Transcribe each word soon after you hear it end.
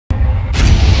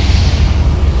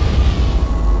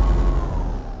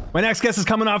My next guest is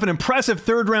coming off an impressive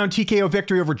third-round TKO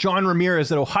victory over John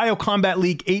Ramirez at Ohio Combat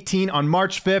League 18 on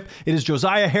March 5th. It is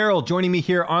Josiah Harrell joining me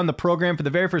here on the program for the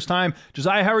very first time.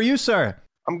 Josiah, how are you, sir?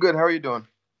 I'm good. How are you doing?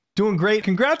 Doing great.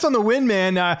 Congrats on the win,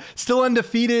 man. Still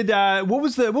undefeated. What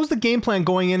was the game plan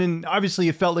going in? And obviously,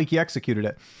 you felt like you executed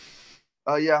it.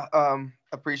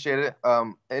 Appreciate it.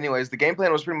 Anyways, the game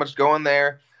plan was pretty much go in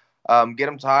there, get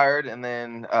them tired, and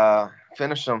then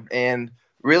finish them. And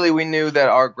really, we knew that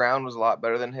our ground was a lot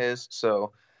better than his,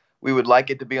 so we would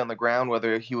like it to be on the ground,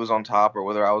 whether he was on top or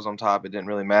whether I was on top. It didn't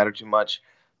really matter too much.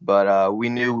 But we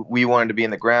knew we wanted to be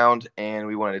in the ground, and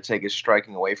we wanted to take his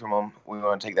striking away from him. We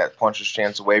wanted to take that puncher's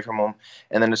chance away from him.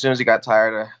 And then as soon as he got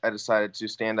tired, I decided to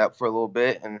stand up for a little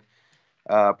bit, and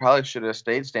probably should have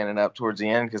stayed standing up towards the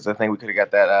end because I think we could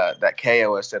have got that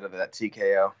KO instead of that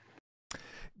TKO.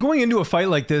 Going into a fight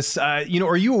like this, are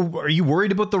you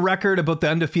worried about the record, about the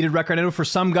undefeated record? I know for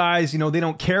some guys, they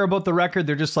don't care about the record.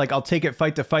 They're just like, I'll take it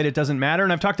fight to fight. It doesn't matter.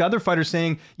 And I've talked to other fighters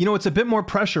saying, it's a bit more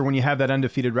pressure when you have that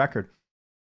undefeated record.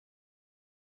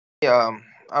 Yeah,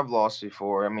 I've lost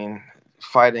before. I mean,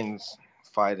 fighting's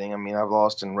fighting. I mean, I've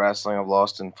lost in wrestling. I've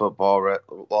lost in football.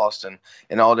 Lost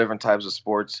in all different types of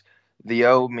sports. The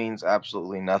O means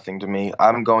absolutely nothing to me.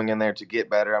 I'm going in there to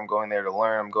get better. I'm going there to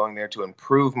learn. I'm going there to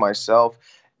improve myself.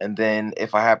 And then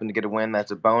if I happen to get a win,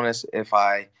 that's a bonus. If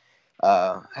I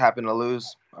happen to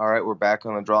lose, all right, we're back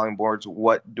on the drawing boards.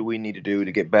 What do we need to do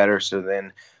to get better so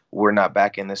then we're not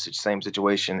back in this same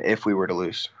situation if we were to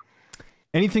lose?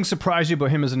 Anything surprised you about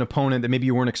him as an opponent that maybe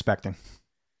you weren't expecting?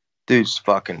 Dude's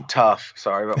fucking tough.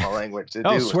 Sorry about my language.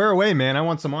 Swear away, man. I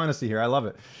want some honesty here. I love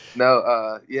it. No,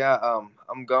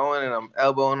 I'm going and I'm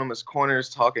elbowing him. His corners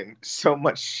talking so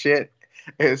much shit.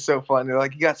 It's so funny.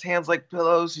 Like, he got his hands like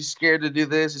pillows. He's scared to do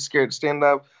this. He's scared to stand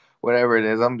up. Whatever it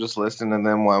is, I'm just listening to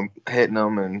them while I'm hitting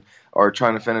him or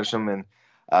trying to finish him. And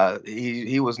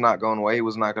he was not going away. He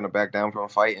was not going to back down from a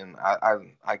fight. And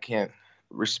I can't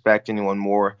respect anyone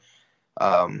more.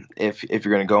 If you're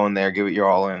going to go in there, give it your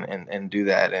all and do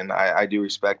that. And I do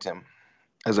respect him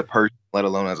as a person, let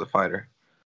alone as a fighter.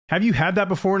 Have you had that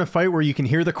before in a fight where you can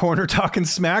hear the corner talking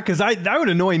smack? Because that would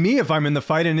annoy me if I'm in the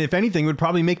fight, and if anything, it would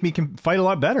probably make me fight a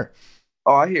lot better.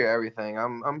 Oh, I hear everything.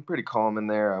 I'm pretty calm in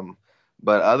there.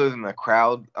 But other than the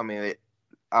crowd, I mean,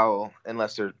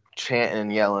 unless they're chanting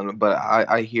and yelling, but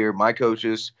I hear my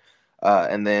coaches,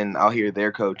 and then I'll hear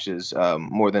their coaches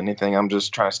more than anything. I'm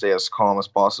just trying to stay as calm as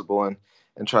possible and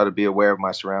try to be aware of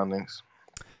my surroundings.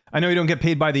 I know you don't get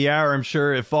paid by the hour. I'm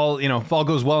sure if all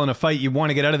goes well in a fight, you want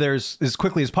to get out of there as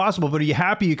quickly as possible. But are you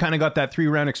happy you kind of got that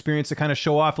 3-round experience to kind of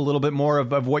show off a little bit more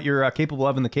of what you're capable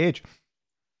of in the cage?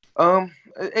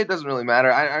 It doesn't really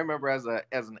matter. I remember as an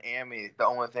AMI, the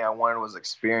only thing I wanted was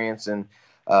experience, and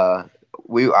I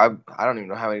don't even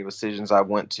know how many decisions I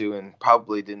went to and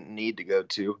probably didn't need to go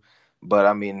to, but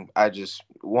I mean, I just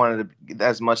wanted to get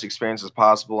as much experience as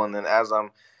possible. And then as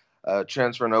I'm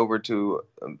transferring over to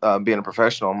being a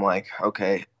professional, I'm like,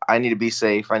 okay, I need to be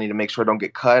safe. I need to make sure I don't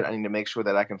get cut. I need to make sure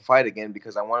that I can fight again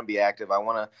because I want to be active. I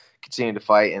want to continue to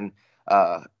fight, and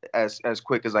as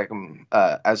quick as I can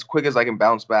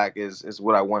bounce back is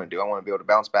what I want to do. I want to be able to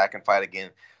bounce back and fight again.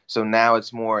 So now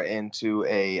it's more into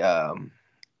a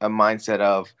mindset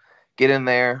of get in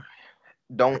there,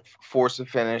 don't force a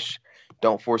finish,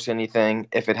 don't force anything.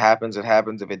 If it happens, it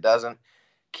happens. If it doesn't,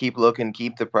 keep looking,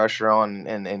 keep the pressure on,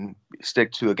 and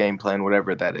stick to a game plan,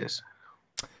 whatever that is.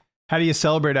 How do you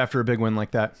celebrate after a big win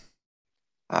like that?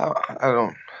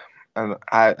 I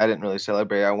didn't really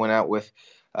celebrate. I went out with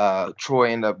Troy,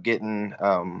 ended up getting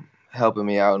helping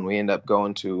me out, and we ended up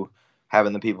going to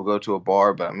having the people go to a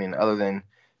bar. But I mean, other than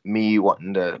me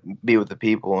wanting to be with the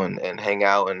people and hang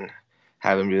out and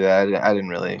have him do that, I didn't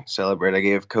really celebrate. I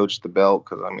gave Coach the belt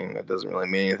because, I mean, that doesn't really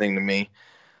mean anything to me.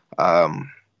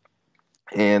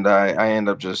 And I end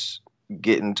up just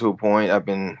getting to a point. I've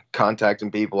been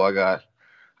contacting people. I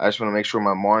just want to make sure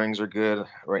my mornings are good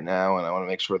right now, and I want to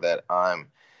make sure that I'm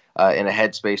in a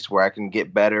headspace where I can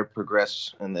get better,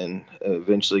 progress, and then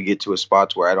eventually get to a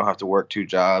spot where I don't have to work 2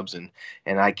 jobs, and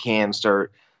I can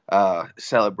start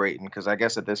celebrating. Because I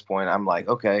guess at this point I'm like,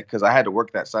 okay, because I had to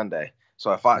work that Sunday,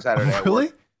 so I fought Saturday. Oh,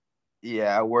 really?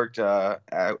 Yeah, I worked. I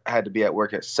had to be at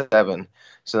work at 7,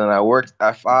 so then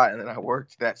I fought, and then I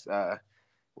worked that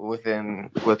within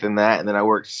that, and then I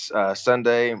worked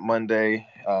Sunday, Monday,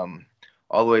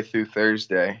 all the way through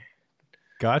Thursday.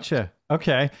 Gotcha.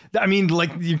 Okay. I mean,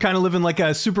 like, you're kind of living like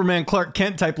a Superman Clark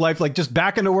Kent type life, like just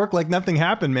back into work like nothing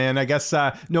happened, man. I guess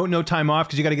no time off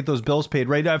because you got to get those bills paid,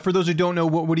 right? For those who don't know,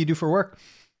 what do you do for work?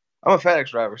 I'm a FedEx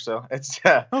driver, so it's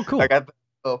oh, cool.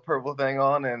 little purple thing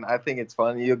on, and I think it's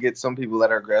funny. You'll get some people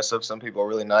that are aggressive, some people are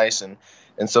really nice, and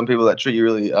some people that treat you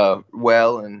really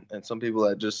well, and some people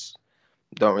that just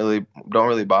don't really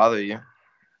bother you.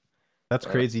 That's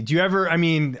crazy. Do you ever, I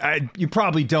mean, you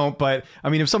probably don't, but I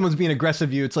mean, if someone's being aggressive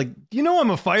to you, it's like, I'm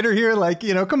a fighter here. Like,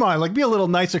 come on, like be a little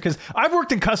nicer. Cause I've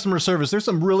worked in customer service. There's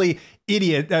some really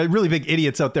big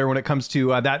idiots out there when it comes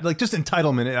to that. Like just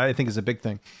entitlement, I think is a big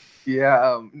thing.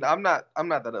 Yeah, I'm not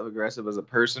that aggressive as a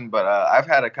person, but I've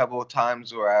had a couple of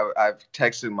times where I've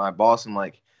texted my boss and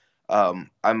like,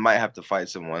 I might have to fight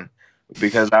someone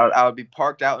because I would be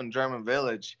parked out in German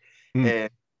Village, Mm.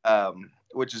 and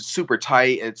which is super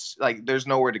tight. It's like there's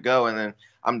nowhere to go, and then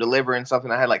I'm delivering something.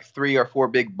 I had like 3 or 4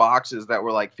 big boxes that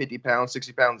were like 50 pounds,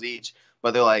 60 pounds each,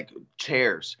 but they're like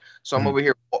chairs. So I'm Mm. over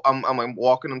here, I'm like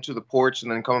walking them to the porch, and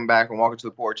then coming back and walking to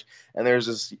the porch, and there's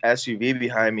this SUV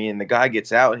behind me, and the guy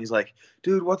gets out, and he's like,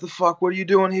 "Dude, what the fuck? What are you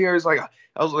doing here?" He's like,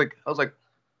 I was like,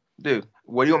 "Dude,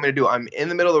 what do you want me to do? I'm in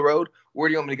the middle of the road. Where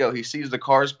do you want me to go?" He sees the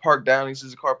cars parked down. He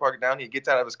sees the car parked down. He gets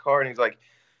out of his car, and he's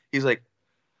like,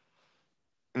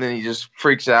 and then he just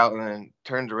freaks out and then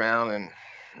turns around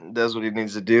and does what he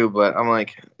needs to do. But I'm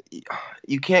like,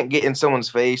 you can't get in someone's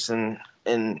face and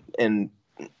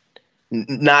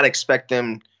not expect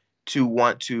them to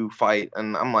want to fight.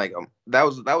 And I'm like, that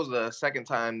was the second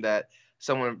time that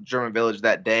someone in German Village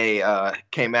that day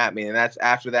came at me, and that's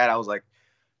after that I was like,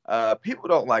 people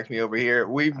don't like me over here.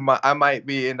 I might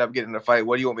be end up getting in a fight.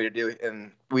 What do you want me to do?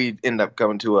 And we end up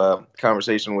coming to a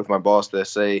conversation with my boss to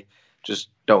say, just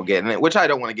don't get in it, which I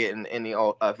don't want to get in any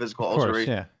physical Of course.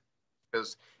 altercation Yeah.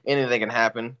 because anything can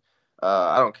happen.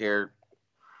 I don't care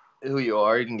who you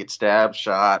are. You can get stabbed,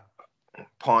 shot,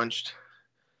 punched,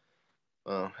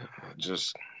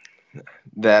 just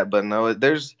that. But no,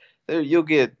 you'll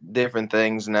get different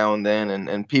things now and then,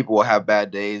 and people will have bad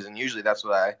days, and usually that's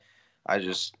what I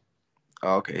just,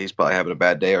 oh, okay, he's probably having a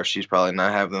bad day, or she's probably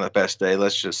not having the best day.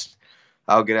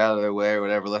 I'll get out of their way or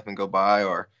whatever, let them go by,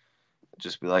 or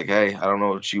just be like, hey, I don't know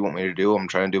what you want me to do. I'm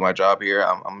trying to do my job here.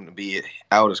 I'm going to be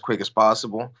out as quick as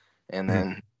possible. And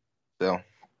then, so.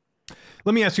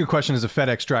 Let me ask you a question as a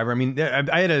FedEx driver. I mean,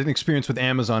 I had an experience with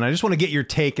Amazon. I just want to get your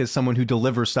take as someone who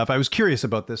delivers stuff. I was curious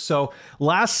about this. So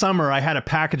last summer, I had a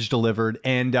package delivered,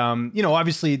 and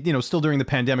obviously, still during the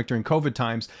pandemic, during COVID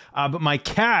times. But my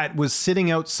cat was sitting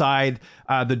outside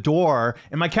the door,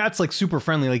 and my cat's like super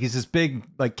friendly. Like he's this big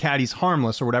like cat. He's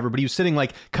harmless or whatever. But he was sitting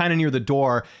like kind of near the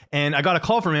door, and I got a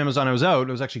call from Amazon. I was out.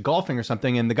 I was actually golfing or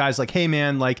something, and the guy's like, "Hey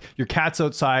man, like your cat's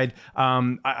outside.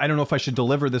 I don't know if I should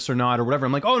deliver this or not or whatever."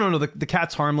 I'm like, "Oh no, the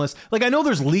cat's harmless." Like I know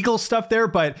there's legal stuff there,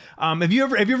 but have you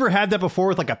ever had that before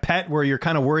with like a pet where you're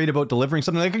kind of worried about delivering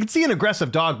something? Like I could see an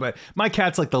aggressive dog, but my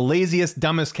cat's like the laziest,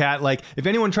 dumbest cat. Like if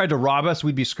anyone tried to rob us,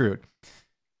 we'd be screwed.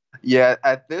 Yeah,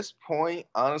 at this point,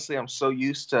 honestly, I'm so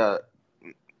used to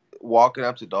walking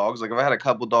up to dogs. Like I've had a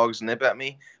couple dogs nip at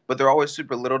me, but they're always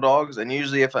super little dogs. And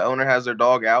usually if an owner has their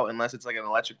dog out, unless it's like an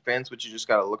electric fence, which you just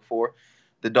got to look for,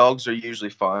 the dogs are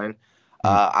usually fine.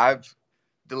 I've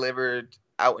delivered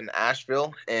out in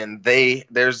Asheville, and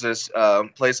there's this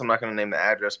place, I'm not going to name the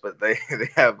address, but they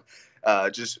have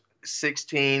just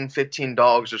 16, 15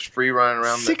 dogs just free running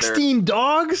around. 16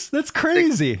 dogs? That's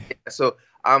crazy. So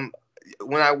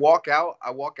when I walk out,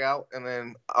 and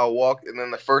then I'll walk, and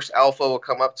then the first alpha will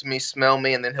come up to me, smell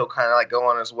me, and then he'll kind of like go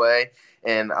on his way,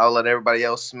 and I'll let everybody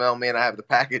else smell me, and I have the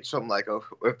package. So I'm like, oh,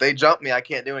 if they jump me, I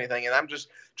can't do anything, and I'm just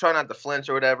trying not to flinch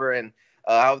or whatever. And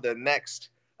I have the next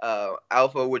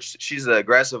alpha, which she's the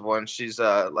aggressive one. She's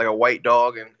like a white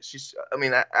dog, and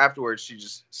afterwards she's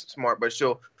just smart, but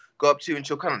she'll go up to you and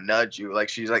she'll kind of nudge you, like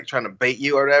she's like trying to bait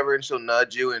you or whatever, and she'll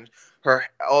nudge you, and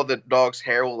all the dog's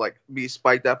hair will like be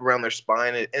spiked up around their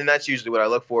spine, and that's usually what I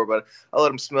look for. But I let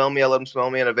them smell me,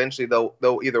 and eventually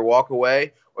they'll either walk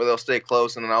away or they'll stay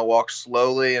close, and then I'll walk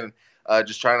slowly and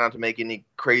just try not to make any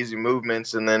crazy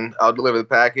movements, and then I'll deliver the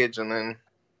package, and then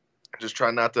just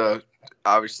try not to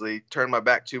obviously turn my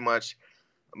back too much.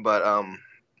 But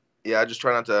yeah, I just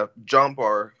try not to jump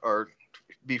or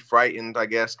be frightened, I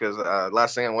guess, because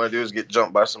last thing I want to do is get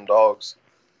jumped by some dogs.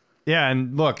 Yeah,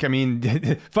 and look, I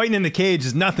mean, fighting in the cage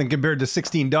is nothing compared to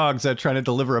 16 dogs trying to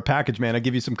deliver a package, man. I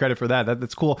give you some credit for that.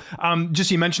 That's cool.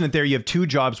 Just you mentioned it there. You have 2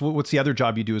 jobs. What's the other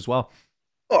job you do as well?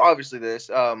 Well, obviously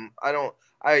this.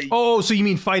 Oh, so you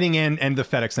mean fighting and the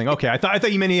FedEx thing? Okay, I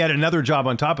thought you meant you had another job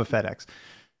on top of FedEx.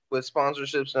 With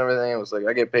sponsorships and everything, it was like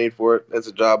I get paid for it. It's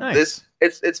a job. Nice.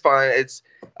 It's fine. It's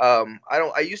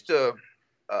I used to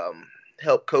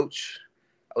help coach.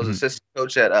 I was assistant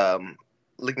coach at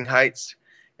Licking Heights.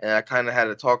 And I kind of had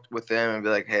to talk with them and be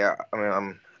like, hey, I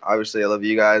love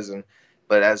you guys,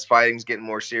 But as fighting's getting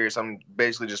more serious, I'm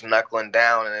basically just knuckling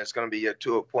down, and it's going to be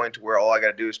to a point to where all I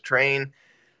got to do is train,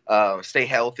 stay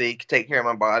healthy, take care of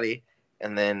my body,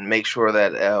 and then make sure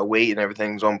that weight and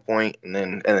everything's on point, and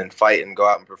then fight and go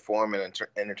out and perform and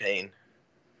entertain.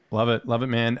 Love it,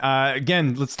 man.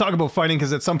 Again, let's talk about fighting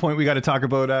because at some point we got to talk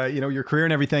about your career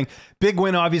and everything. Big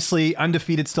win, obviously,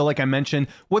 undefeated still, like I mentioned.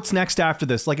 What's next after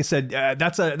this? Like I said,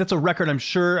 that's a record. I'm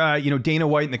sure Dana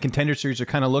White and the Contender Series are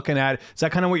kind of looking at. Is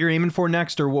that kind of what you're aiming for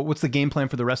next, or what's the game plan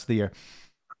for the rest of the year?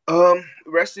 The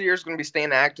rest of the year is going to be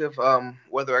staying active.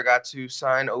 Whether I got to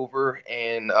sign over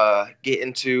and get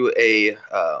into a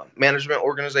management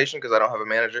organization because I don't have a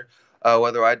manager.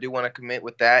 Whether I do want to commit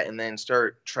with that and then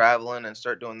start traveling and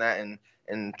start doing that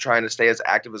and trying to stay as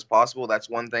active as possible. That's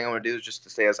one thing I'm going to do, is just to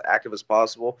stay as active as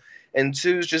possible. And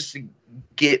two is just to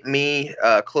get me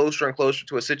closer and closer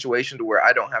to a situation to where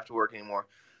I don't have to work anymore.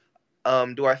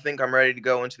 Do I think I'm ready to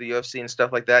go into the UFC and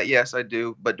stuff like that? Yes, I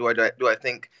do. But do I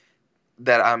think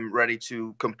that I'm ready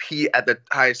to compete at the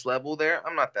highest level there?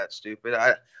 I'm not that stupid.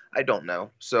 I don't know.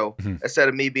 So instead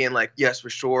of me being like, yes, for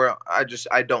sure,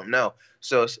 I don't know.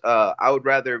 So I would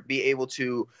rather be able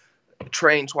to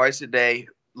train twice a day,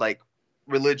 like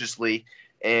religiously,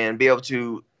 and be able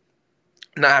to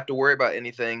not have to worry about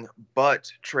anything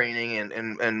but training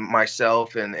and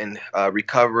myself and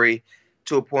recovery,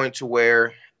 to a point to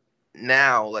where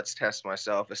now let's test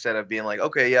myself, instead of being like,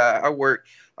 okay, yeah, I work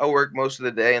most of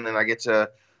the day, and then I get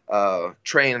to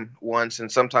train once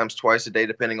and sometimes twice a day,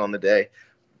 depending on the day.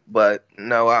 But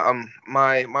no, I'm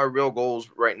my real goals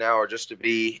right now are just to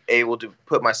be able to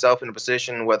put myself in a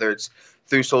position, whether it's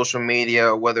through social media,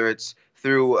 or whether it's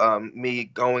through me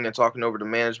going and talking over to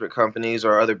management companies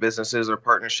or other businesses or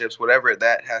partnerships, whatever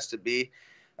that has to be.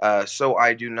 So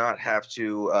I do not have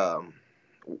to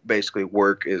basically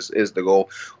work is the goal.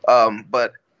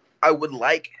 But I would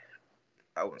like,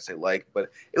 I wouldn't say like,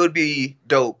 but it would be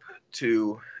dope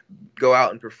to go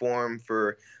out and perform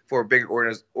for a big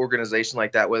organization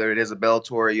like that, whether it is a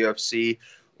Bellator, a UFC,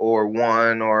 or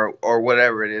one or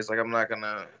whatever it is. Like I'm not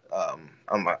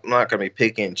gonna be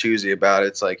picky and choosy about it.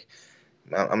 It's like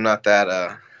I'm not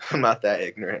that I'm not that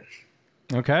ignorant.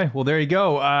 Okay, well, there you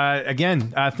go.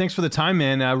 Again, thanks for the time,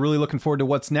 man. Really looking forward to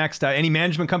what's next. Any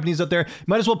management companies out there,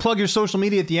 might as well plug your social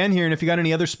media at the end here. And if you got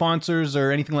any other sponsors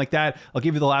or anything like that, I'll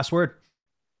give you the last word.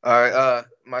 All right.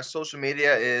 My social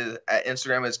media is at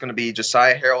Instagram. It's going to be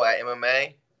Josiah Harrell at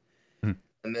MMA. Hmm.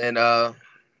 And then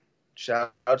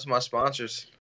shout out to my sponsors.